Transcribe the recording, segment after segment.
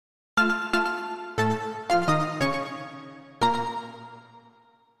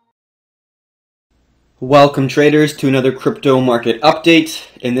Welcome traders to another crypto market update.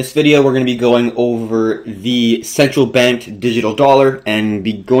 In this video we're going to be going over the central bank digital dollar and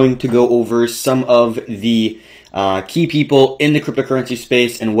be going to go over some of the key people in the cryptocurrency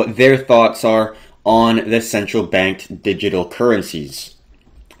space and what their thoughts are on the central bank digital currencies.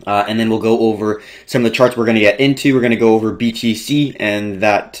 And then we'll go over some of the charts we're going to get into. We're going to go over BTC and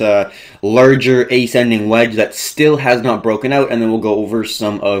that larger ascending wedge that still has not broken out, and then we'll go over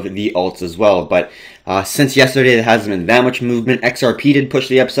some of the alts as well. But since yesterday, there hasn't been that much movement. XRP did push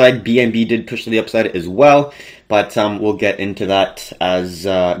to the upside. BNB did push to the upside as well. But we'll get into that as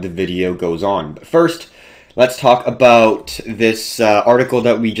the video goes on. But first, let's talk about this article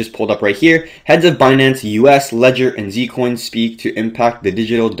that we just pulled up right here. Heads of Binance, US, Ledger, and Zcoin speak to impact the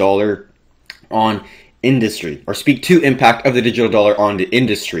digital dollar on industry, or speak to impact of the digital dollar on the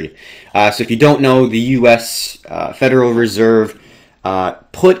industry. So if you don't know, the US Federal Reserve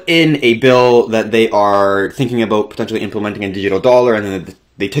put in a bill that they are thinking about potentially implementing a digital dollar, and then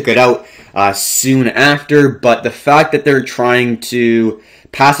they took it out soon after. But the fact that they're trying to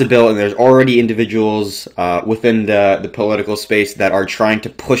pass a bill, and there's already individuals within the political space that are trying to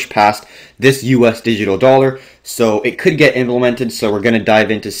push past this US digital dollar, so it could get implemented. So we're going to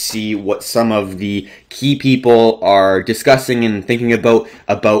dive in to see what some of the key people are discussing and thinking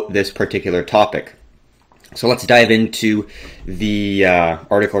about this particular topic. So let's dive into the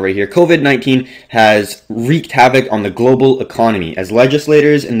article right here. COVID-19 has wreaked havoc on the global economy as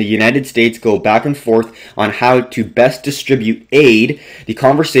legislators in the United States go back and forth on how to best distribute aid. The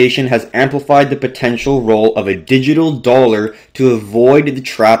conversation has amplified the potential role of a digital dollar to avoid the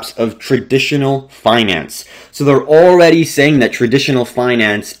traps of traditional finance. So they're already saying that traditional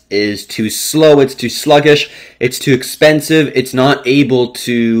finance is too slow, it's too sluggish, it's too expensive, it's not able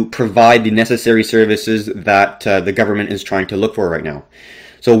to provide the necessary services that the government is trying to look for right now.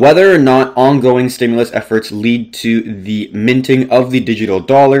 So whether or not ongoing stimulus efforts lead to the minting of the digital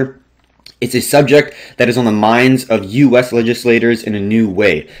dollar, it's a subject that is on the minds of U.S. legislators in a new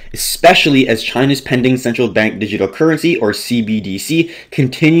way, especially as China's pending central bank digital currency, or CBDC,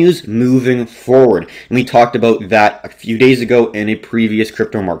 continues moving forward. And we talked about that a few days ago in a previous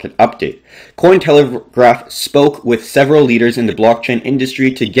crypto market update. Cointelegraph spoke with several leaders in the blockchain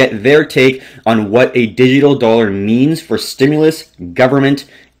industry to get their take on what a digital dollar means for stimulus, government,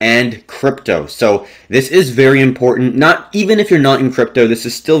 and crypto. So this is very important. Not even if you're not in crypto, this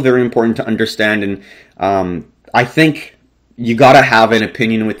is still very important to understand. And I think you gotta have an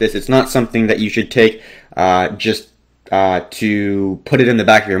opinion with this. It's not something that you should take just to put it in the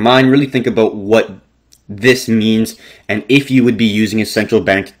back of your mind. Really think about what this means and if you would be using a central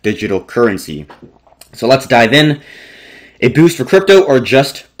bank digital currency. So let's dive in. A boost for crypto or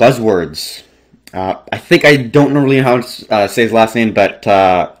just buzzwords? I think I don't know really how to say his last name, but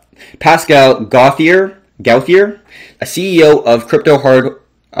Pascal Gauthier, a CEO of crypto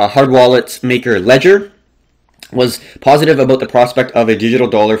hard wallets maker Ledger, was positive about the prospect of a digital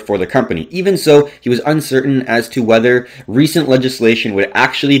dollar for the company. Even so, he was uncertain as to whether recent legislation would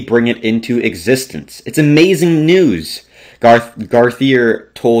actually bring it into existence. It's amazing news. Gauthier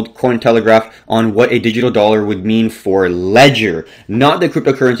told Cointelegraph on what a digital dollar would mean for Ledger, not the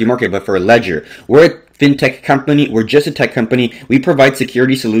cryptocurrency market, but for Ledger. We're a fintech company. We're just a tech company. We provide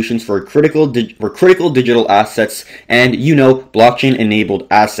security solutions for critical digital assets and, blockchain-enabled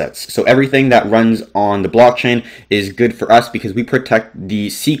assets. So everything that runs on the blockchain is good for us because we protect the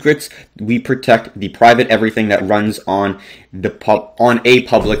secrets. We protect the private everything that runs on a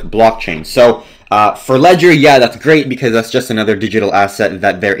public blockchain. So for Ledger, yeah, that's great because that's just another digital asset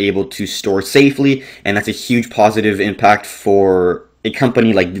that they're able to store safely, and that's a huge positive impact for a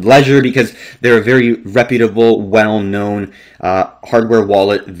company like Ledger because they're a very reputable, well-known hardware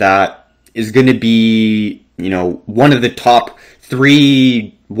wallet that is going to be, one of the top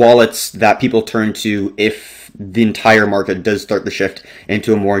 3 wallets that people turn to if the entire market does start the shift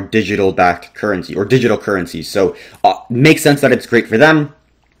into a more digital-backed currency or digital currency. So makes sense that it's great for them.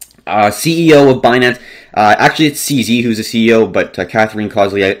 CEO of Binance, actually it's CZ who's the CEO, but Catherine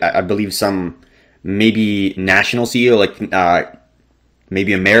Cosley, I believe some maybe national CEO, like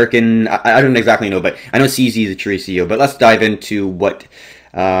maybe American, I don't exactly know, but I know CZ is the true CEO. But let's dive into what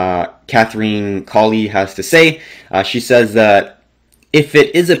Catherine Cosley has to say. She says that if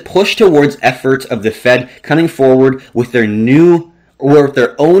it is a push towards efforts of the Fed coming forward with their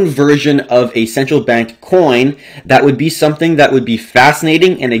own version of a central bank coin, that would be something that would be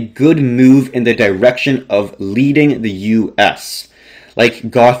fascinating and a good move in the direction of leading the US.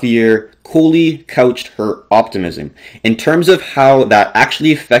 Like Gauthier coolly couched her optimism. In terms of how that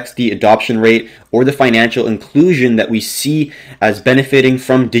actually affects the adoption rate or the financial inclusion that we see as benefiting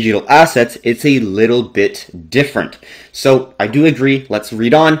from digital assets, it's a little bit different. So I do agree. Let's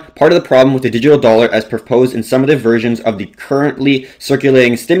read on. Part of the problem with the digital dollar as proposed in some of the versions of the currently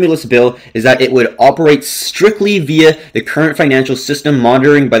circulating stimulus bill is that it would operate strictly via the current financial system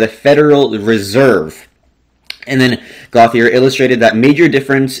monitoring by the Federal Reserve. And then Gauthier illustrated that major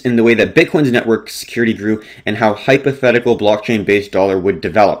difference in the way that Bitcoin's network security grew and how hypothetical blockchain-based dollar would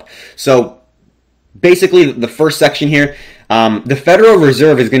develop. So basically, the first section here, the Federal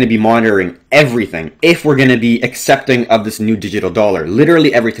Reserve is going to be monitoring everything if we're going to be accepting of this new digital dollar.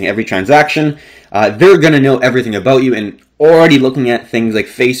 Literally everything, every transaction. They're going to know everything about you, and already looking at things like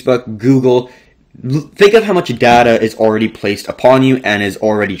Facebook, Google. Think of how much data is already placed upon you and is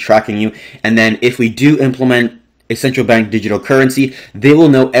already tracking you. And then if we do implement a central bank digital currency, they will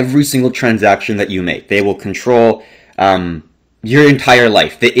know every single transaction that you make. They will control your entire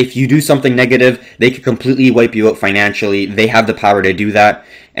life. If you do something negative, they could completely wipe you out financially. They have the power to do that,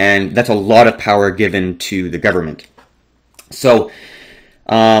 and that's a lot of power given to the government. So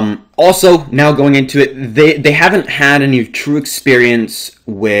also, now going into it, they haven't had any true experience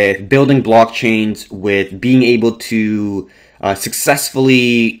with building blockchains, with being able to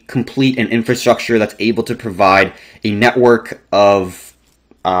successfully complete an infrastructure that's able to provide a network of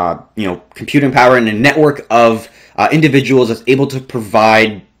computing power and a network of individuals that's able to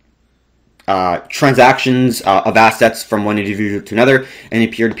provide transactions of assets from one individual to another in a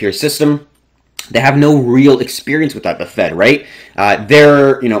peer-to-peer system. They have no real experience with that, the Fed, right?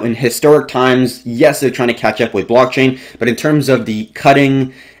 They're, in historic times, yes, they're trying to catch up with blockchain, but in terms of the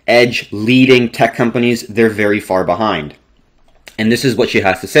cutting edge leading tech companies, they're very far behind. And this is what she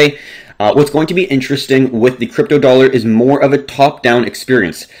has to say. What's going to be interesting with the crypto dollar is more of a top-down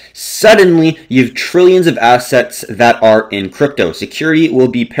experience. Suddenly, you have trillions of assets that are in crypto. Security will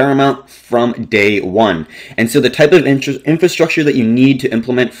be paramount from day one. And so the type of infrastructure that you need to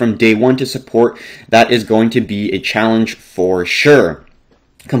implement from day one to support that is going to be a challenge for sure.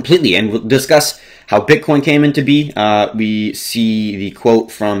 Completely. And we'll discuss how Bitcoin came into be. We see the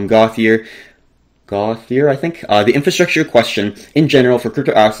quote from Gauthier, I think. The infrastructure question in general for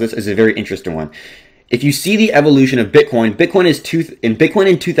crypto assets is a very interesting one. If you see the evolution of Bitcoin, Bitcoin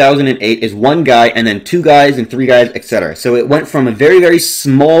in 2008 is one guy, and then two guys, and three guys, etc. So it went from a very, very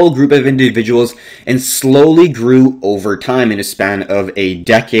small group of individuals and slowly grew over time in a span of a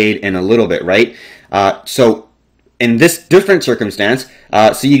decade and a little bit, right? So in this different circumstance,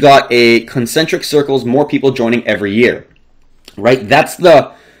 so you got a concentric circles, more people joining every year, right? That's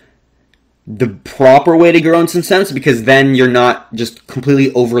the proper way to grow in some sense, because then you're not just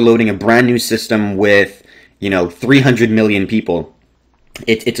completely overloading a brand new system with 300 million people.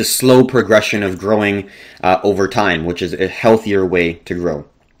 It's a slow progression of growing over time, which is a healthier way to grow,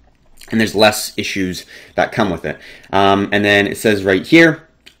 and there's less issues that come with it. And then it says right here,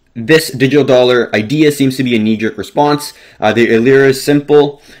 this digital dollar idea seems to be a knee-jerk response. The allure is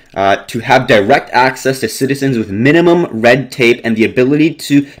simple. To have direct access to citizens with minimum red tape and the ability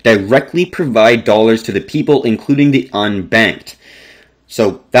to directly provide dollars to the people, including the unbanked.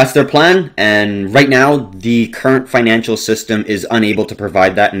 So that's their plan, and right now the current financial system is unable to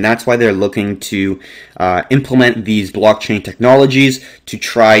provide that, and that's why they're looking to implement these blockchain technologies to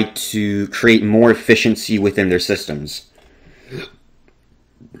try to create more efficiency within their systems.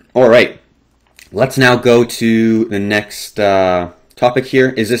 All right, let's now go to the next topic here.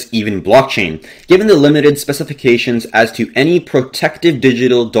 Is this even blockchain? Given the limited specifications as to any protective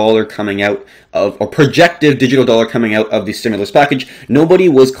digital dollar coming out of, or projective digital dollar coming out of the stimulus package, nobody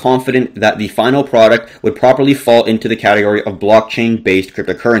was confident that the final product would properly fall into the category of blockchain-based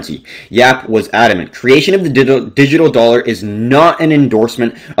cryptocurrency. Yap was adamant. Creation of the digital dollar is not an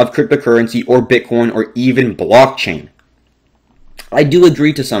endorsement of cryptocurrency or Bitcoin or even blockchain. I do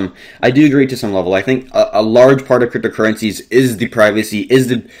agree to some level. I think a large part of cryptocurrencies is the privacy, is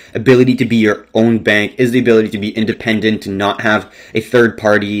the ability to be your own bank, is the ability to be independent, to not have a third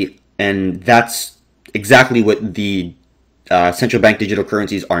party, and that's exactly what the central bank digital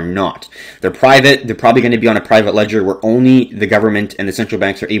currencies are not. They're private. They're probably going to be on a private ledger where only the government and the central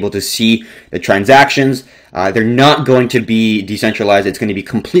banks are able to see the transactions. They're not going to be decentralized. It's going to be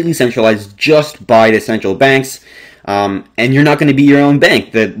completely centralized just by the central banks. And you're not going to be your own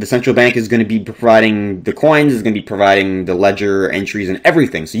bank. The central bank is going to be providing the coins, is going to be providing the ledger entries and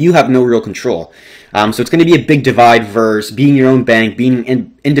everything. So you have no real control. So it's going to be a big divide versus being your own bank,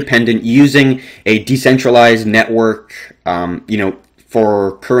 being independent, using a decentralized network,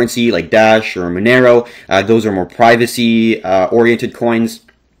 for currency like Dash or Monero. Those are more privacy oriented coins.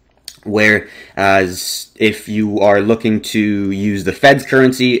 Whereas if you are looking to use the Fed's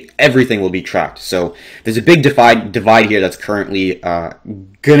currency, everything will be tracked. So there's a big divide here that's currently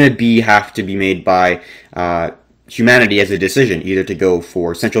gonna have to be made by humanity as a decision, either to go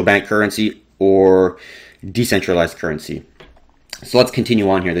for central bank currency or decentralized currency. So let's continue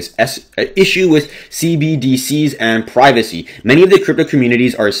on here. This issue with CBDCs and privacy. Many of the crypto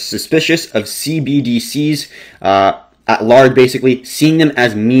communities are suspicious of CBDCs at large, basically seeing them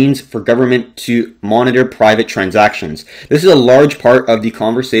as means for government to monitor private transactions. This is a large part of the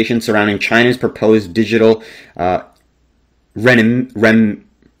conversation surrounding China's proposed digital renminbi.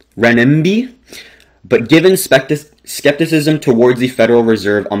 But given skepticism towards the Federal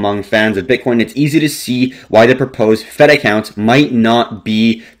Reserve among fans of Bitcoin, it's easy to see why the proposed Fed accounts might not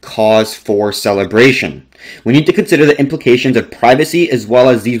be cause for celebration. We need to consider the implications of privacy, as well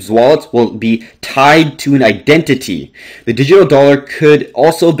as these wallets will be tied to an identity. The digital dollar could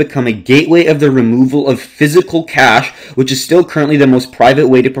also become a gateway of the removal of physical cash, which is still currently the most private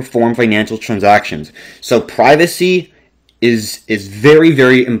way to perform financial transactions. So privacy is very,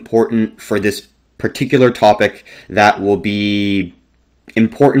 very important for this particular topic that will be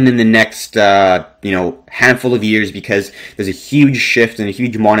important in the next handful of years, because there's a huge shift and a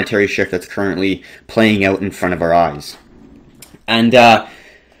huge monetary shift that's currently playing out in front of our eyes. And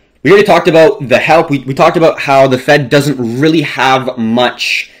we already talked about the help. We talked about how the Fed doesn't really have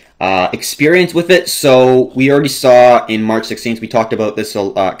much experience with it. So we already saw in March 16th, we talked about this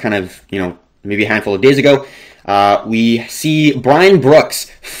maybe a handful of days ago. We see Brian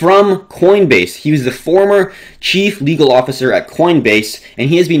Brooks from Coinbase. He was the former chief legal officer at Coinbase, and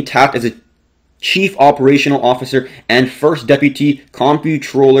he has been tapped as a chief operational officer and first deputy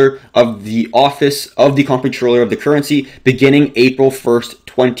comptroller of the office of the comptroller of the currency beginning April 1st,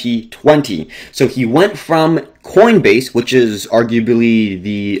 2020. So he went from Coinbase, which is arguably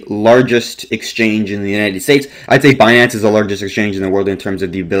the largest exchange in the United States. I'd say Binance is the largest exchange in the world in terms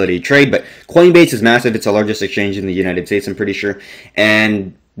of the ability to trade, but Coinbase is massive. It's the largest exchange in the United States, I'm pretty sure.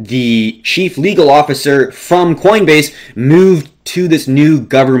 And the chief legal officer from Coinbase moved to this new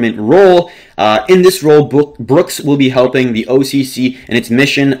government role. In this role, Brooks will be helping the OCC in its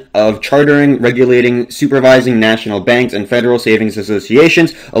mission of chartering, regulating, supervising national banks and federal savings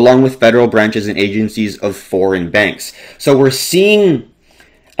associations, along with federal branches and agencies of foreign banks. So we're seeing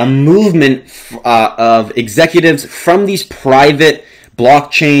a movement of executives from these private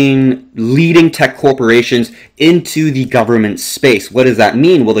blockchain leading tech corporations into the government space. What does that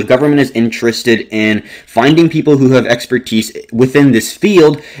mean? Well, the government is interested in finding people who have expertise within this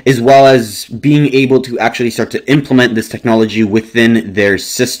field, as well as being able to actually start to implement this technology within their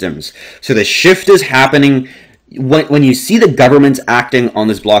systems. So the shift is happening. When you see the governments acting on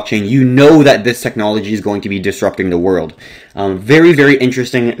this blockchain, you know that this technology is going to be disrupting the world. Very, very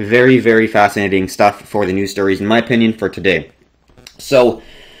interesting, very, very fascinating stuff for the news stories, in my opinion, for today. So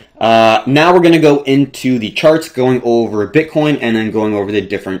now we're going to go into the charts, going over Bitcoin, and then going over the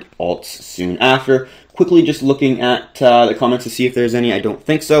different alts soon after. Quickly just looking at the comments to see if there's any. I don't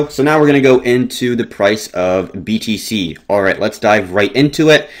think so. So now we're going to go into the price of BTC. All right, let's dive right into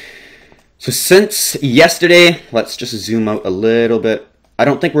it. So since yesterday, let's just zoom out a little bit. I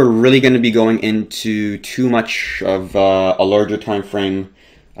don't think we're really going to be going into too much of a larger time frame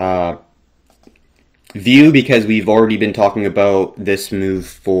view, because we've already been talking about this move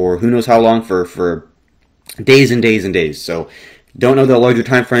for who knows how long, for days and days and days. So don't know the larger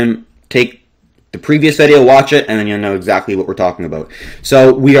time frame, take the previous video, watch it, and then you'll know exactly what we're talking about.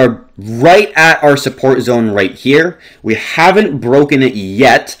 So we are right at our support zone right here. We haven't broken it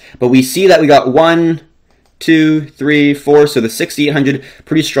yet, but we see that we got 1, 2, 3, 4, so the 6,800,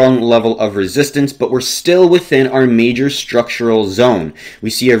 pretty strong level of resistance, but we're still within our major structural zone. We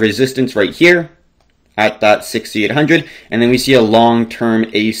see a resistance right here at that 6,800, and then we see a long-term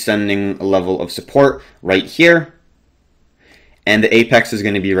ascending level of support right here, and the apex is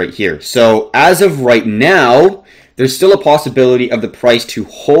going to be right here. So as of right now, there's still a possibility of the price to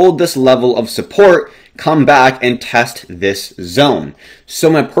hold this level of support, come back and test this zone. So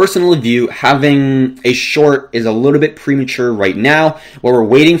my personal view, having a short is a little bit premature right now. What we're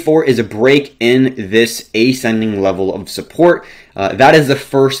waiting for is a break in this ascending level of support. That is the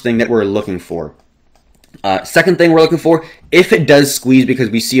first thing that we're looking for. Second thing we're looking for, if it does squeeze,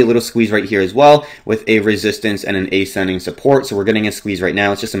 because we see a little squeeze right here as well with a resistance and an ascending support. So we're getting a squeeze right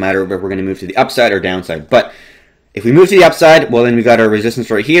now. It's just a matter of if we're going to move to the upside or downside. But if we move to the upside, well, then we got our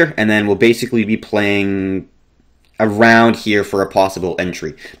resistance right here, and then we'll basically be playing around here for a possible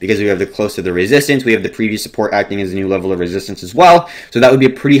entry, because we have the close to the resistance, we have the previous support acting as a new level of resistance as well. So that would be a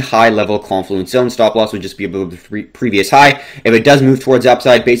pretty high level confluence zone. Stop loss would just be above the previous high. If it does move towards the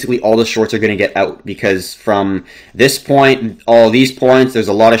upside, basically all the shorts are going to get out, because from this point, all these points, there's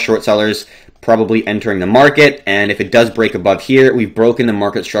a lot of short sellers probably entering the market. And if it does break above here, we've broken the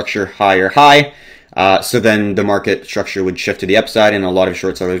market structure higher high. So then the market structure would shift to the upside, and a lot of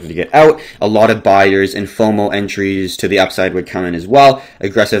short sellers would get out. A lot of buyers and FOMO entries to the upside would come in as well,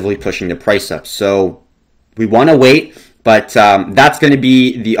 aggressively pushing the price up. So we want to wait, but that's going to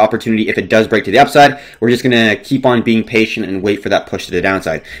be the opportunity. If it does break to the upside, we're just going to keep on being patient and wait for that push to the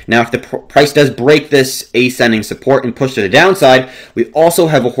downside. Now, if the price does break this ascending support and push to the downside, we also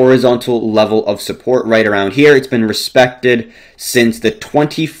have a horizontal level of support right around here. It's been respected since the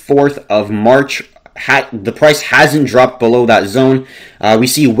 24th of March. The price hasn't dropped below that zone. We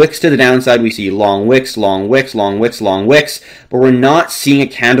see wicks to the downside. We see long wicks, long wicks, long wicks, long wicks, but we're not seeing a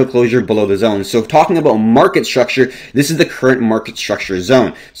candle closure below the zone. So talking about market structure, this is the current market structure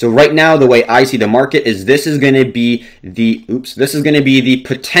zone. So right now, the way I see the market is this is going to be the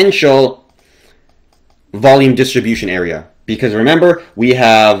potential volume distribution area. Because remember, we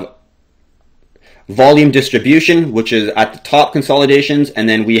have volume distribution, which is at the top consolidations, and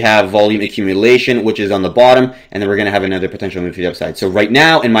then we have volume accumulation, which is on the bottom, and then we're going to have another potential move to the upside. So right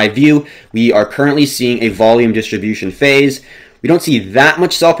now, in my view, we are currently seeing a volume distribution phase. We don't see that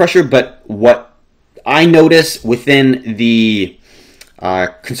much sell pressure, but what I notice within the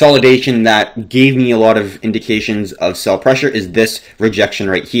consolidation that gave me a lot of indications of sell pressure is this rejection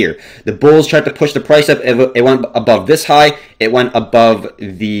right here. The bulls tried to push the price up. It went above this high. It went above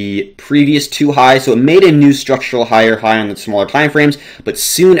the previous two highs. So it made a new structural higher high on the smaller time frames. But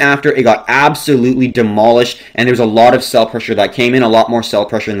soon after, it got absolutely demolished. And there's a lot of sell pressure that came in, a lot more sell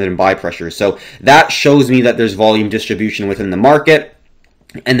pressure than buy pressure. So that shows me that there's volume distribution within the market.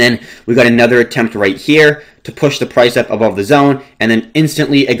 And then we got another attempt right here to push the price up above the zone, and then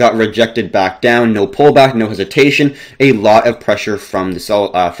instantly it got rejected back down. No pullback, no hesitation. A lot of pressure from the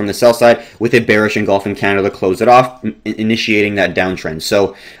sell side, with a bearish engulfing candle to close it off, initiating that downtrend.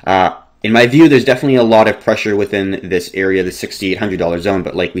 So in my view, there's definitely a lot of pressure within this area, the $6,800 zone.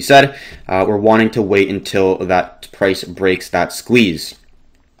 But like we said, we're wanting to wait until that price breaks that squeeze.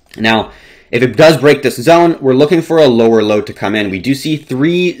 Now, if it does break this zone, we're looking for a lower low to come in. We do see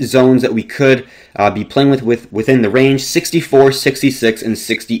three zones that we could be playing within the range: 64, 66, and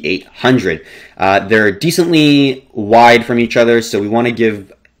 6,800. They're decently wide from each other, so we want to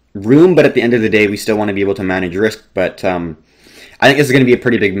give room, but at the end of the day, we still want to be able to manage risk. But I think this is going to be a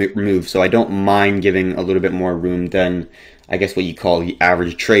pretty big move, so I don't mind giving a little bit more room than, I guess, what you call the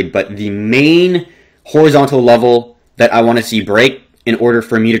average trade. But the main horizontal level that I want to see break, in order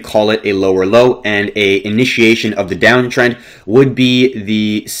for me to call it a lower low and a initiation of the downtrend, would be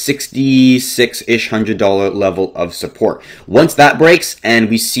the $66-ish $100 level of support. Once that breaks and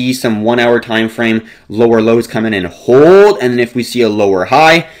we see some 1 hour time frame lower lows come in and hold, and if we see a lower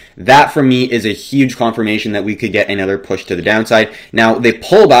high, that for me is a huge confirmation that we could get another push to the downside. Now they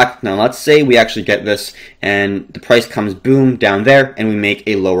pull back. Now let's say we actually get this and the price comes boom down there and we make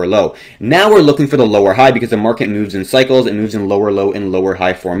a lower low. Now we're looking for the lower high, because the market moves in cycles. It moves in lower low and lower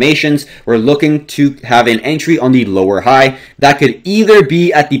high formations. We're looking to have an entry on the lower high. That could either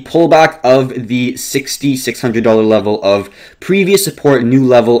be at the pullback of the $6,600 level of previous support, new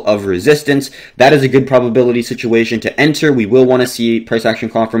level of resistance. That is a good probability situation to enter. We will want to see price action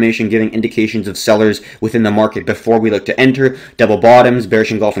confirmation giving indications of sellers within the market before we look to enter. Double bottoms,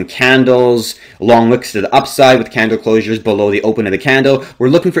 bearish engulfing candles, long wicks to the upside with candle closures below the open of the candle. We're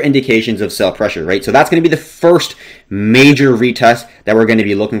looking for indications of sell pressure, right? So that's going to be the first major retest that we're going to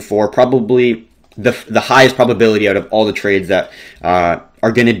be looking for. Probably the highest probability out of all the trades that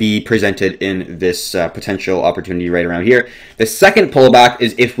are going to be presented in this potential opportunity right around here. The second pullback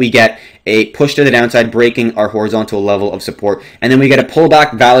is if we get a push to the downside, breaking our horizontal level of support, and then we get a pullback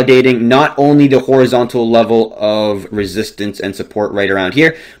validating not only the horizontal level of resistance and support right around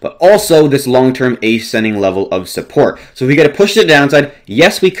here, but also this long-term ascending level of support. So if we get a push to the downside,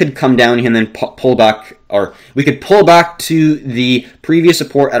 yes, we could come down here and then pull back, or we could pull back to the previous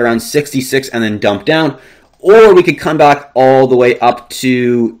support at around 66 and then dump down. Or we could come back all the way up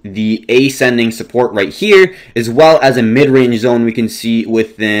to the ascending support right here, as well as a mid-range zone we can see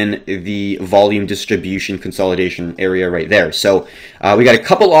within the volume distribution consolidation area right there. So we got a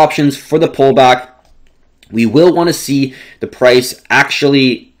couple options for the pullback. We will want to see the price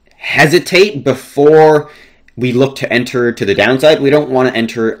actually hesitate before we look to enter to the downside. We don't want to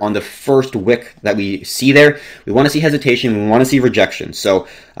enter on the first wick that we see there. We want to see hesitation. We want to see rejection. So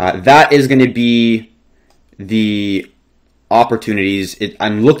that is going to be the opportunities,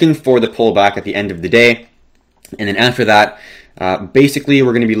 I'm looking for the pullback at the end of the day. And then after that, basically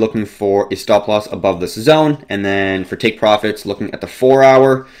we're going to be looking for a stop loss above this zone. And then for take profits, looking at the 4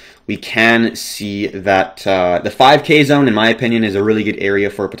 hour, we can see that the 5K zone, in my opinion, is a really good area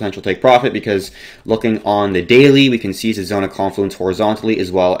for a potential take profit, because looking on the daily, we can see it's a zone of confluence horizontally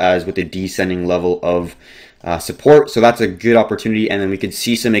as well as with a descending level of support. So that's a good opportunity. And then we could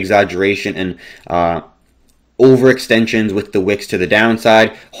see some exaggeration and overextensions with the wicks to the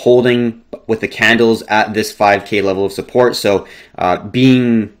downside, holding with the candles at this 5K level of support. So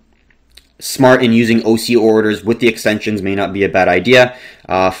being smart in using OC orders with the extensions may not be a bad idea.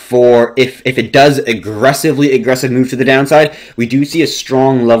 For if it does aggressive move to the downside, we do see a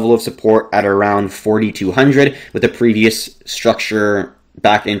strong level of support at around 4,200 with the previous structure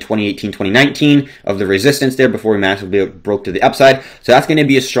back in 2018, 2019 of the resistance there before we massively broke to the upside. So that's going to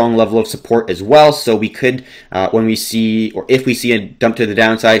be a strong level of support as well. So we could, when we see, or if we see a dump to the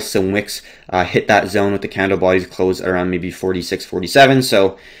downside, some wicks hit that zone with the candle bodies close at around maybe 46, 47.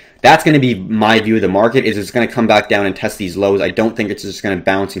 So that's going to be my view of the market, is it's going to come back down and test these lows. I don't think it's just going to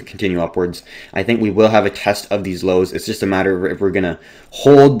bounce and continue upwards. I think we will have a test of these lows. It's just a matter of if we're going to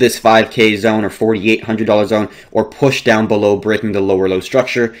hold this 5K zone or $4,800 zone, or push down below, breaking the lower low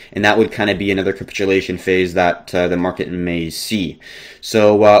structure. And that would kind of be another capitulation phase that the market may see.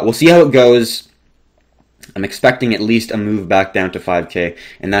 So we'll see how it goes. I'm expecting at least a move back down to 5K,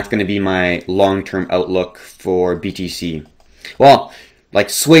 and that's going to be my long-term outlook for BTC. Well, like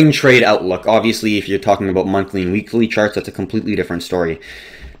swing trade outlook. Obviously, if you're talking about monthly and weekly charts, that's a completely different story.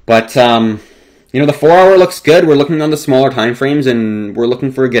 But you know, the 4 hour looks good. We're looking on the smaller time frames, and we're looking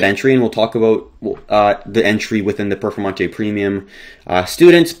for a good entry. And we'll talk about the entry within the Performante Premium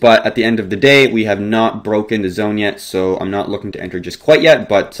students. But at the end of the day, we have not broken the zone yet, so I'm not looking to enter just quite yet.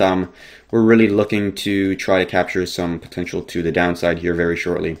 But we're really looking to try to capture some potential to the downside here very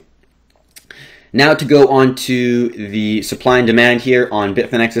shortly. Now to go on to the supply and demand here on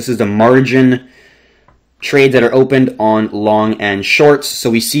Bitfinex. This is the margin trades that are opened on long and shorts. So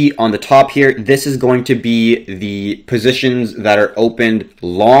we see on the top here, this is going to be the positions that are opened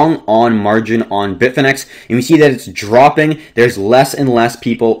long on margin on Bitfinex. And we see that it's dropping. There's less and less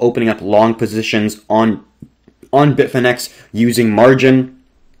people opening up long positions on Bitfinex using margin.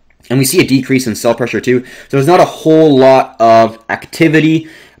 And we see a decrease in sell pressure too. So there's not a whole lot of activity.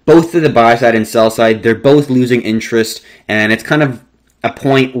 Both to the buy side and sell side, they're both losing interest, and it's kind of a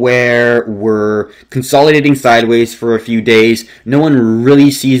point where we're consolidating sideways for a few days. No one really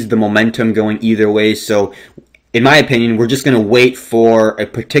sees the momentum going either way, so in my opinion, we're just going to wait for a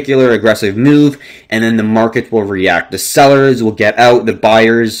particular aggressive move, and then the market will react. The sellers will get out, the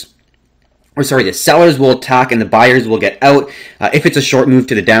sellers will attack and the buyers will get out if it's a short move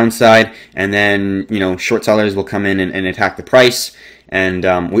to the downside, and then, you know, short sellers will come in and attack the price. And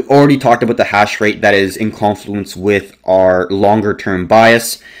we already talked about the hash rate that is in confluence with our longer term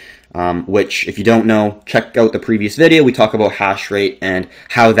bias, which, if you don't know, check out the previous video. We talk about hash rate and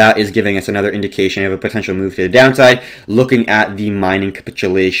how that is giving us another indication of a potential move to the downside, looking at the mining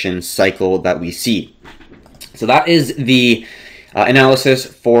capitulation cycle that we see. So that is the analysis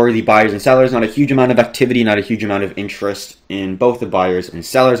for the buyers and sellers. Not a huge amount of activity, not a huge amount of interest in both the buyers and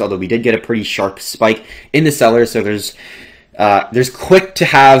sellers, although we did get a pretty sharp spike in the sellers. So there's quick to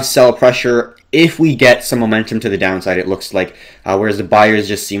have sell pressure if we get some momentum to the downside, it looks like, whereas the buyers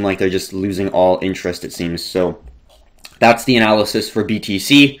just seem like they're just losing all interest, it seems. So that's the analysis for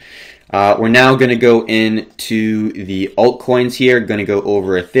BTC. We're now going to go into the altcoins here. Going to go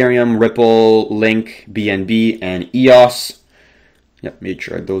over Ethereum, Ripple, Link, BNB, and EOS. Yep, made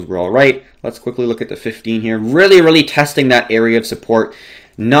sure those were all right. Let's quickly look at the 15 here. Really testing that area of support.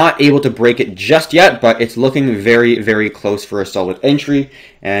 Not able to break it just yet, but it's looking very close for a solid entry,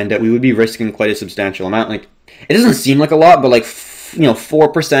 and we would be risking quite a substantial amount. Like, it doesn't seem like a lot, but like, you know,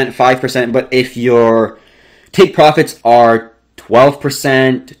 4%, 5%. But if your take profits are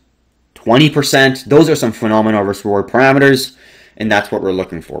 12%, 20%, those are some phenomenal risk reward parameters, and that's what we're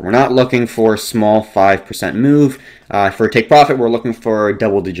looking for. We're not looking for a small 5% move. For take profit, we're looking for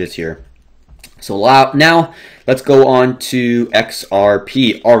double digits here. So now let's go on to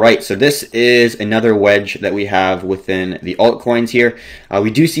XRP. All right, so this is another wedge that we have within the altcoins here. We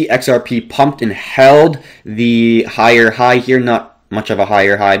do see XRP pumped and held the higher high here, not much of a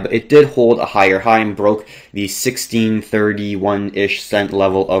higher high, but it did hold a higher high and broke the 1631-ish cent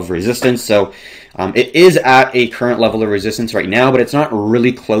level of resistance. So it is at a current level of resistance right now, but it's not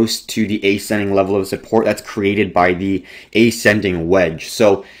really close to the ascending level of support that's created by the ascending wedge.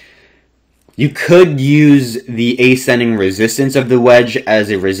 So You could use the ascending resistance of the wedge as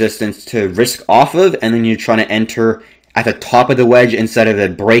a resistance to risk off of, and then you're trying to enter at the top of the wedge instead of the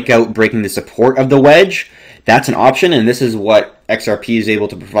breakout breaking the support of the wedge. That's an option, and this is what XRP is able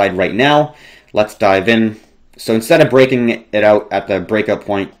to provide right now. Let's dive in. So instead of breaking it out at the breakout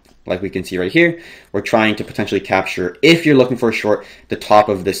point, like we can see right here, we're trying to potentially capture, if you're looking for a short, the top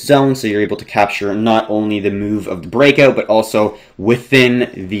of this zone, so you're able to capture not only the move of the breakout, but also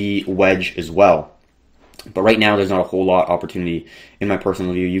within the wedge as well. But right now, there's not a whole lot of opportunity in my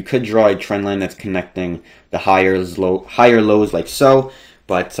personal view. You could draw a trend line that's connecting the higher lows like so,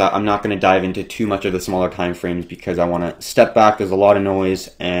 but I'm not going to dive into too much of the smaller time frames because I want to step back. There's a lot of noise,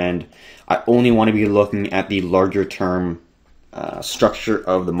 and I only want to be looking at the larger term structure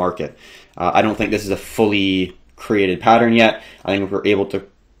of the market. I don't think this is a fully created pattern yet. I think if we're able to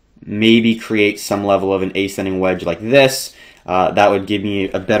maybe create some level of an ascending wedge like this, that would give me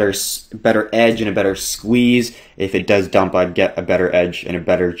a better edge and a better squeeze. If it does dump, I'd get a better edge and a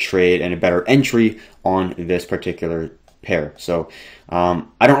better trade and a better entry on this particular pair. So I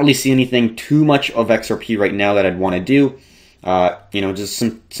don't really see anything too much of XRP right now that I'd want to do. Just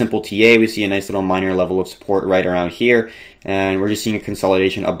some simple TA. We see a nice little minor level of support right around here, and we're just seeing a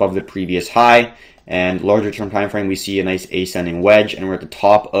consolidation above the previous high. And larger term time frame, we see a nice ascending wedge, and we're at the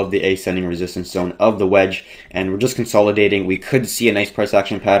top of the ascending resistance zone of the wedge, and we're just consolidating. We could see a nice price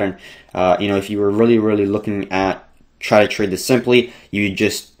action pattern. If you were really looking at try to trade this simply, you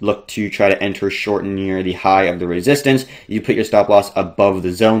just look to try to enter short near the high of the resistance. You put your stop loss above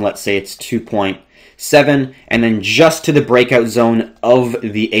the zone. Let's say it's 2.7, and then just to the breakout zone of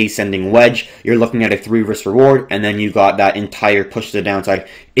the ascending wedge, you're looking at a 3 risk reward, and then you got that entire push to the downside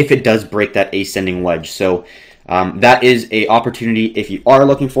if it does break that ascending wedge. So that is a opportunity if you are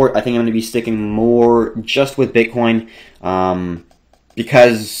looking for it. I think I'm going to be sticking more just with Bitcoin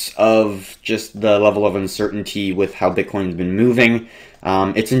because of just the level of uncertainty with how Bitcoin's been moving.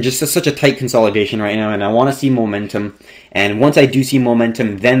 It's in just such a tight consolidation right now, and I want to see momentum. And once I do see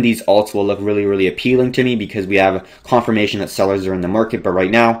momentum, then these alts will look really appealing to me because we have confirmation that sellers are in the market. But right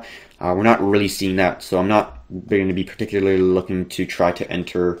now, we're not really seeing that. So I'm not going to be particularly looking to try to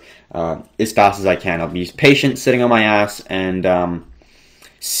enter as fast as I can. I'll be patient, sitting on my ass, and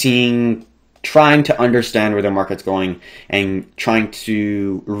trying to understand where the market's going and trying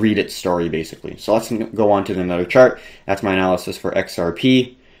to read its story, basically. So let's go on to another chart. That's my analysis for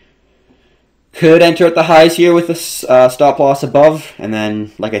XRP. Could enter at the highs here with this stop loss above, and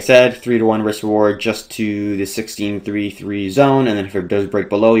then, like I said, 3-to-1 risk reward just to the 16.33 zone, and then if it does break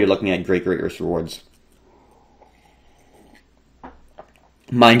below, you're looking at great risk rewards.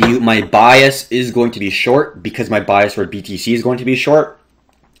 Mind you, my bias is going to be short because my bias for BTC is going to be short.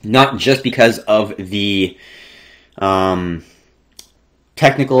 Not just because of the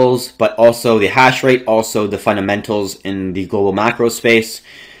technicals, but also the hash rate, also the fundamentals in the global macro space.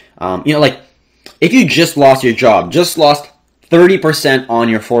 If you just lost your job, just lost 30% on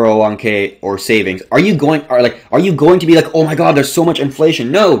your 401k or savings, are you going to be like, oh my god, there's so much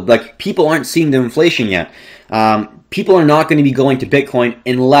inflation? No, like, people aren't seeing the inflation yet. People are not going to be going to Bitcoin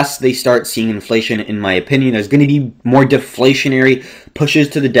unless they start seeing inflation, in my opinion. There's going to be more deflationary pushes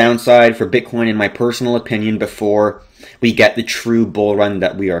to the downside for Bitcoin, in my personal opinion, before we get the true bull run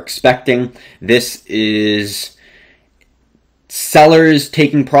that we are expecting. This is sellers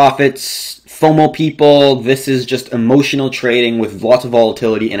taking profits, FOMO people. This is just emotional trading with lots of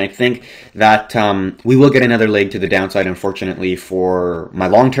volatility, and I think that we will get another leg to the downside, unfortunately, for my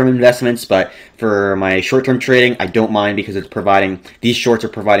long-term investments. But for my short-term trading, I don't mind because these shorts are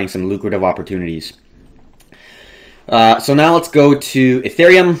providing some lucrative opportunities. So now let's go to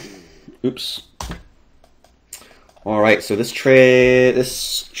Ethereum. Oops. All right, so this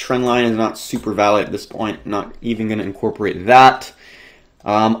trend line is not super valid at this point. Not even going to incorporate that.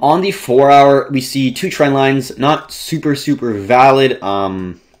 On the 4-hour, we see two trend lines, not super valid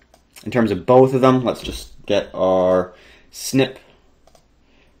in terms of both of them. Let's just get our snip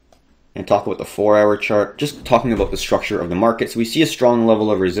and talk about the 4-hour chart, just talking about the structure of the market. So we see a strong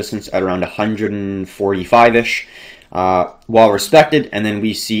level of resistance at around 145-ish, well respected, and then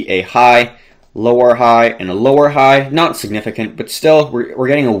we see a high, lower high, and a lower high. Not significant, but still, we're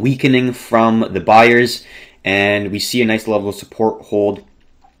getting a weakening from the buyers, and we see a nice level of support hold.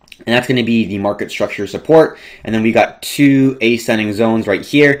 And that's going to be the market structure support. And then we got two ascending zones right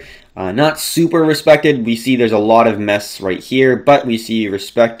here. Not super respected. We see there's a lot of mess right here, but we see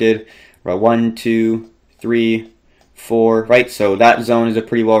respected. 1, 2, 3, 4, right? So that zone is a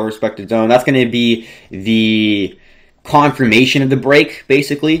pretty well respected zone. That's going to be the confirmation of the break,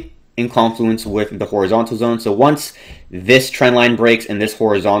 basically. in confluence with the horizontal zone. So once this trend line breaks and this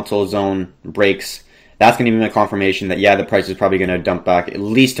horizontal zone breaks, that's going to be my confirmation that, yeah, the price is probably going to dump back, at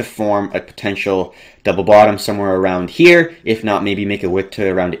least to form a potential double bottom somewhere around here. If not, maybe make a wick to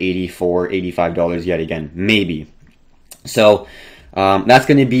around $84, $85 yet again, maybe. So that's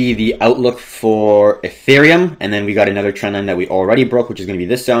going to be the outlook for Ethereum. And then we got another trend line that we already broke, which is going to be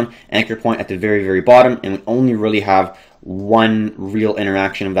this zone, anchor point at the very, very bottom. And we only really have one real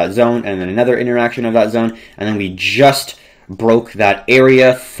interaction of that zone and then another interaction of that zone. And then we just broke that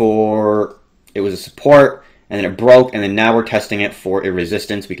area for, it was a support, and then it broke, and then now we're testing it for a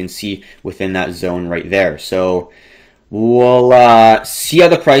resistance. We can see within that zone right there. So we'll see how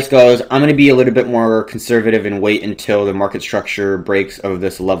the price goes. I'm going to be a little bit more conservative and wait until the market structure breaks of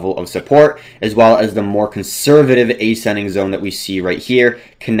this level of support, as well as the more conservative ascending zone that we see right here,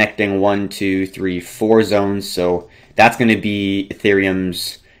 connecting 1, 2, 3, 4 zones. So that's going to be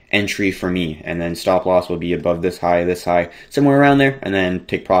Ethereum's entry for me, and then stop loss will be above this high, somewhere around there, and then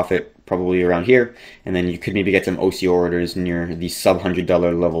take profit probably around here, and then you could maybe get some OC orders near the sub $100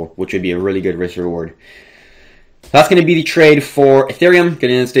 level, which would be a really good risk reward. That's going to be the trade for Ethereum.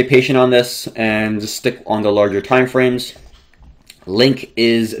 Going to stay patient on this and just stick on the larger time frames. Link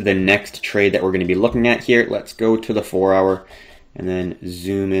is the next trade that we're going to be looking at here. Let's go to the 4-hour and then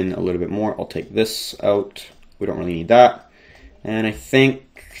zoom in a little bit more. I'll take this out. We don't really need that. And I think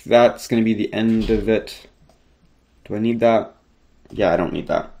that's going to be the end of it. Do I need that? Yeah, I don't need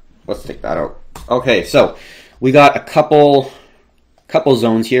that. Let's take that out. Okay, so we got a couple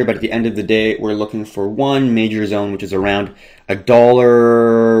zones here, but at the end of the day, we're looking for one major zone, which is around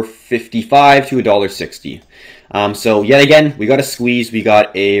 $1.55 to $1.60. So yet again, we got a squeeze. We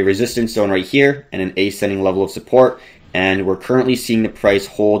got a resistance zone right here and an ascending level of support, and we're currently seeing the price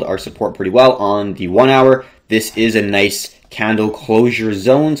hold our support pretty well on the 1-hour. This is a nice candle closure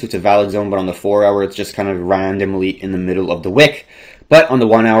zone, so it's a valid zone, but on the 4-hour, it's just kind of randomly in the middle of the wick. But on the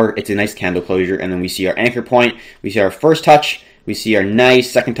 1-hour, it's a nice candle closure, and then we see our anchor point, we see our first touch, we see our nice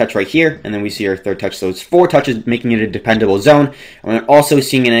second touch right here, and then we see our third touch. So it's 4 touches, making it a dependable zone. And we're also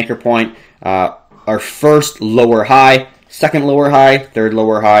seeing an anchor point, our first lower high, second lower high, third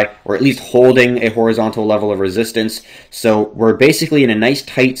lower high, or at least holding a horizontal level of resistance. So we're basically in a nice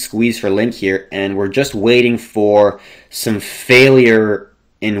tight squeeze for Link here, and we're just waiting for some failure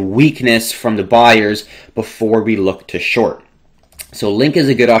in weakness from the buyers before we look to short. So Link is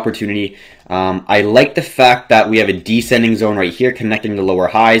a good opportunity. I like the fact that we have a descending zone right here connecting the lower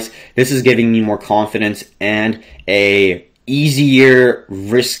highs. This is giving me more confidence and a easier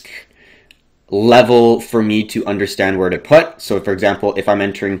risk level for me to understand where to put. So for example, if I'm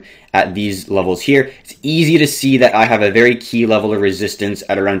entering at these levels here, it's easy to see that I have a very key level of resistance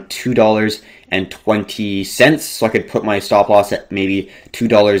at around $2.20. So I could put my stop loss at maybe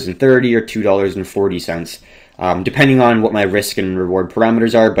 $2.30 or $2.40. Depending on what my risk and reward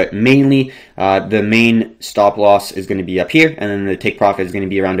parameters are, but mainly the main stop loss is going to be up here, and then the take profit is going to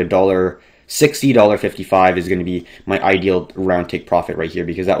be around $1.60, $1.55 is going to be my ideal round take profit right here,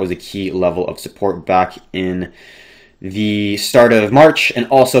 because that was a key level of support back in the start of March, and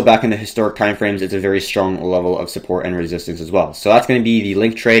also back in the historic timeframes, it's a very strong level of support and resistance as well. So that's going to be the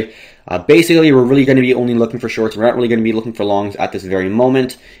Link trade. Basically, we're really going to be only looking for shorts. We're not really going to be looking for longs at this very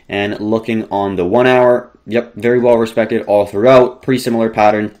moment. And looking on the 1-hour, yep, very well respected all throughout. Pretty similar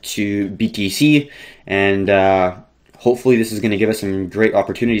pattern to BTC. And hopefully this is going to give us some great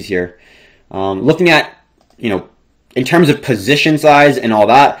opportunities here. Looking at, in terms of position size and all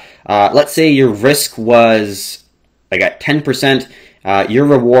that, let's say your risk was like at 10%, your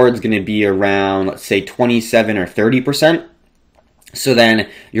reward's going to be around, let's say, 27 or 30%. So then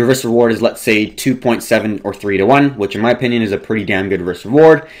your risk reward is, let's say, 2.7 or 3 to 1, which in my opinion is a pretty damn good risk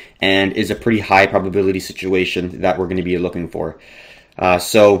reward and is a pretty high probability situation that we're going to be looking for.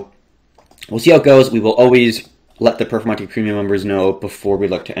 So we'll see how it goes. We will always let the Performante Premium members know before we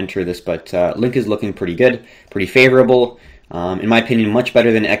look to enter this, but Link is looking pretty good, pretty favorable. In my opinion, much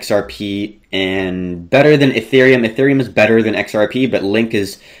better than XRP and better than Ethereum. Ethereum is better than XRP, but Link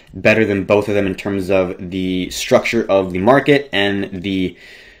is better than both of them in terms of the structure of the market and the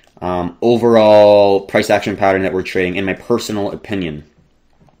overall price action pattern that we're trading, in my personal opinion.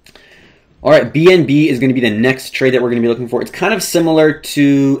 All right, BNB is going to be the next trade that we're going to be looking for. It's kind of similar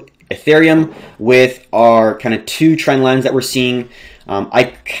to Ethereum with our kind of two trend lines that we're seeing.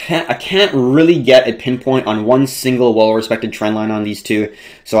 I can't really get a pinpoint on one single well-respected trend line on these two.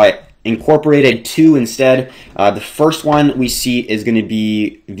 So incorporated two instead. The first one we see is going to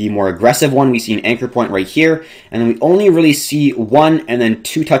be the more aggressive one. We see an anchor point right here, and then we only really see one and then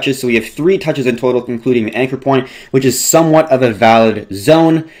two touches. So we have three touches in total, including the anchor point, which is somewhat of a valid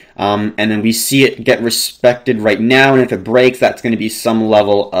zone. And then we see it get respected right now, and if it breaks, that's going to be some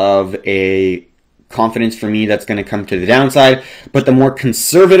level of a confidence for me that's going to come to the downside. But the more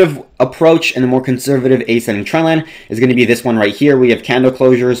conservative approach and the more conservative ascending trend line is going to be this one right here. We have candle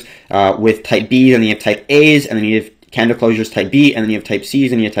closures with type B, and then you have type A's, and then you have candle closures type B, and then you have type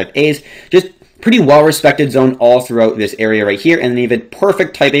C's, and you have type A's. Just pretty well respected zone all throughout this area right here. And then you have a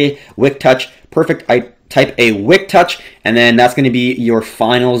perfect type A wick touch, perfect type A wick touch, and then that's going to be your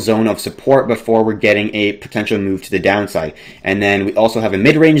final zone of support before we're getting a potential move to the downside. And then we also have a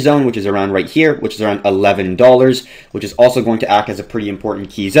mid-range zone, which is around right here, which is around $11, which is also going to act as a pretty important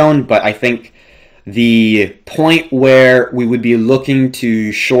key zone. But I think the point where we would be looking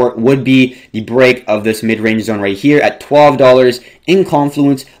to short would be the break of this mid-range zone right here at $12 in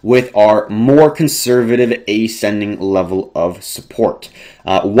confluence with our more conservative ascending level of support.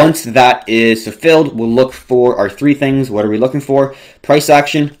 Once that is fulfilled, we'll look for our three things. What are we looking for? Price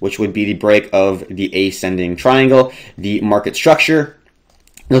action, which would be the break of the ascending triangle, the market structure,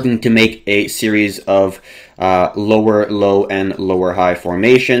 looking to make a series of lower low and lower high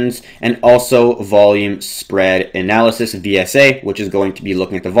formations, and also volume spread analysis, VSA, which is going to be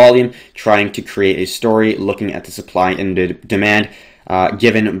looking at the volume, trying to create a story, looking at the supply and demand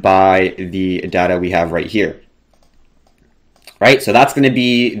given by the data we have right here. Right, so that's going to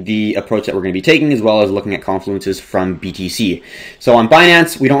be the approach that we're going to be taking, as well as looking at confluences from BTC. So on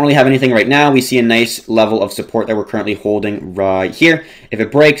Binance, we don't really have anything right now. We see a nice level of support that we're currently holding right here. If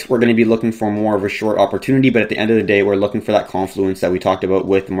it breaks, we're going to be looking for more of a short opportunity, but at the end of the day, we're looking for that confluence that we talked about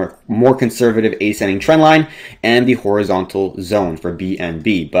with more conservative ascending trend line and the horizontal zone for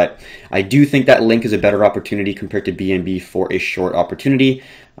BNB. But I do think that Link is a better opportunity compared to BNB for a short opportunity,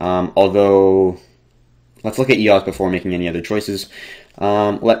 although let's look at EOS before making any other choices.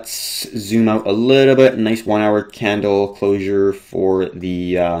 Let's zoom out a little bit. Nice 1 hour candle closure for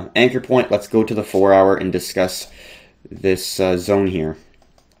the anchor point. Let's go to the 4 hour and discuss this zone here.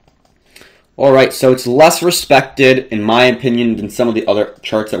 All right, so it's less respected, in my opinion, than some of the other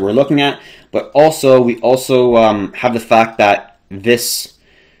charts that we're looking at. But also, we also have the fact that this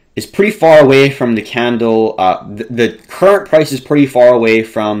is pretty far away from the candle. The current price is pretty far away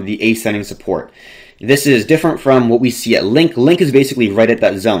from the ascending support. This is different from what we see at Link. Link is basically right at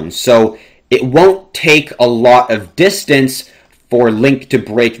that zone. So it won't take a lot of distance for Link to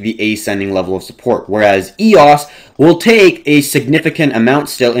break the ascending level of support. Whereas EOS will take a significant amount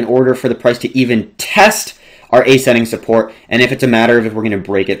still in order for the price to even test our ascending support, and if it's a matter of if we're going to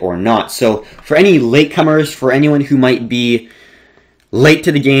break it or not. So for any latecomers, for anyone who might be late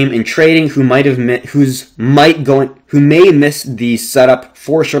to the game in trading, who may miss the setup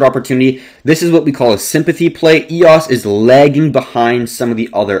for a short opportunity, this is what we call a sympathy play. EOS is lagging behind some of the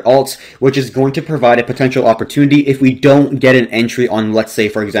other alts, which is going to provide a potential opportunity if we don't get an entry on, let's say,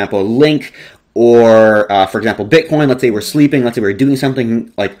 for example, Link, or for example, Bitcoin. Let's say we're sleeping, let's say we're doing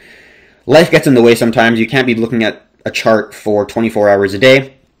something, like life gets in the way sometimes. You can't be looking at a chart for 24 hours a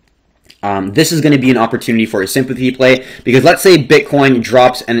day. This is going to be an opportunity for a sympathy play, because let's say Bitcoin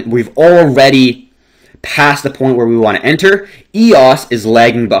drops and we've already passed the point where we want to enter. EOS is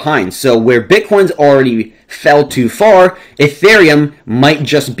lagging behind. So where Bitcoin's already fell too far, Ethereum might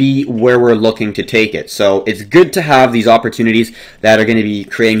just be where we're looking to take it. So it's good to have these opportunities that are going to be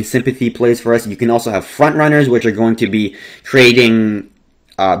creating sympathy plays for us. You can also have front runners, which are going to be creating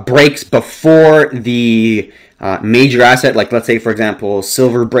breaks before the major asset, like let's say, for example,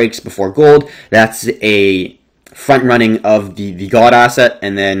 silver breaks before gold. That's a front running of the God asset.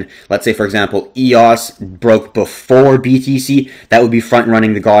 And then let's say, for example, EOS broke before BTC. That would be front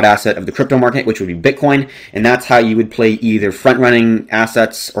running the God asset of the crypto market, which would be Bitcoin. And that's how you would play either front running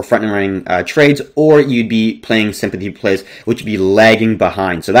assets or front running trades, or you'd be playing sympathy plays, which would be lagging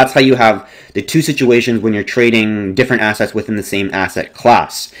behind. So that's how you have the two situations when you're trading different assets within the same asset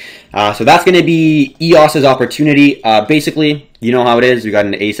class. So that's going to be EOS's opportunity. Basically, you know how it is. We got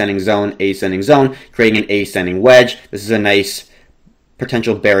an ascending zone, creating an ascending wedge. This is a nice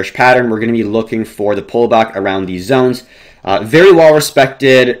potential bearish pattern. We're going to be looking for the pullback around these zones. Very well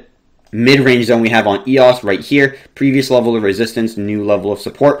respected mid-range zone we have on EOS right here, previous level of resistance, new level of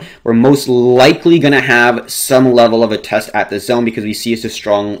support. We're most likely going to have some level of a test at this zone because we see it's a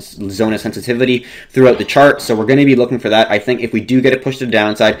strong zone of sensitivity throughout the chart. So we're going to be looking for that. I think if we do get it pushed to the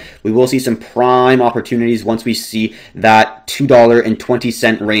downside, we will see some prime opportunities once we see that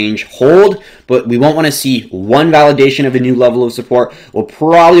 $2.20 range hold, but we won't want to see one validation of a new level of support. We'll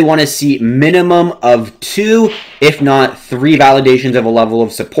probably want to see minimum of 2, if not 3 validations of a level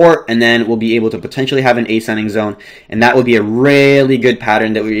of support, and then we'll be able to potentially have an ascending zone, and that would be a really good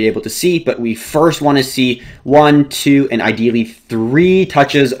pattern that we'll be able to see. But we first want to see 1, 2, and ideally 3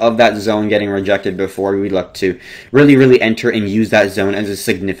 touches of that zone getting rejected before we look to really enter and use that zone as a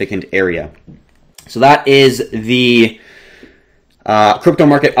significant area. So that is the crypto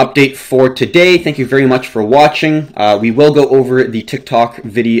market update for today. Thank you very much for watching. We will go over the TikTok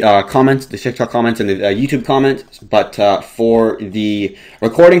video comments, the TikTok comments and the YouTube comments, but for the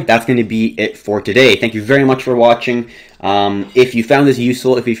recording, that's going to be it for today. Thank you very much for watching. If you found this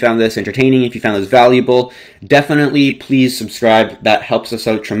useful, if you found this entertaining, if you found this valuable, definitely please subscribe. That helps us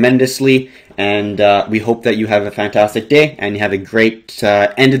out tremendously. And we hope that you have a fantastic day and you have a great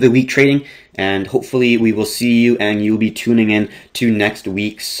end of the week trading. And hopefully we will see you and you'll be tuning in to next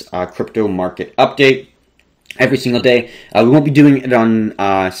week's crypto market update every single day. We won't be doing it on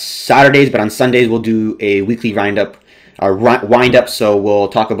Saturdays, but on Sundays we'll do a weekly wind up. So we'll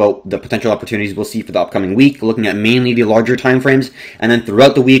talk about the potential opportunities we'll see for the upcoming week, looking at mainly the larger time frames, and then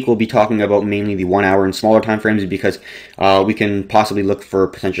throughout the week we'll be talking about mainly the 1 hour and smaller time frames because we can possibly look for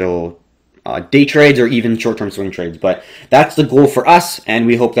potential day trades or even short-term swing trades. But that's the goal for us, and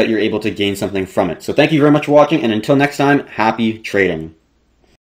we hope that you're able to gain something from it. So thank you very much for watching, and until next time, happy trading.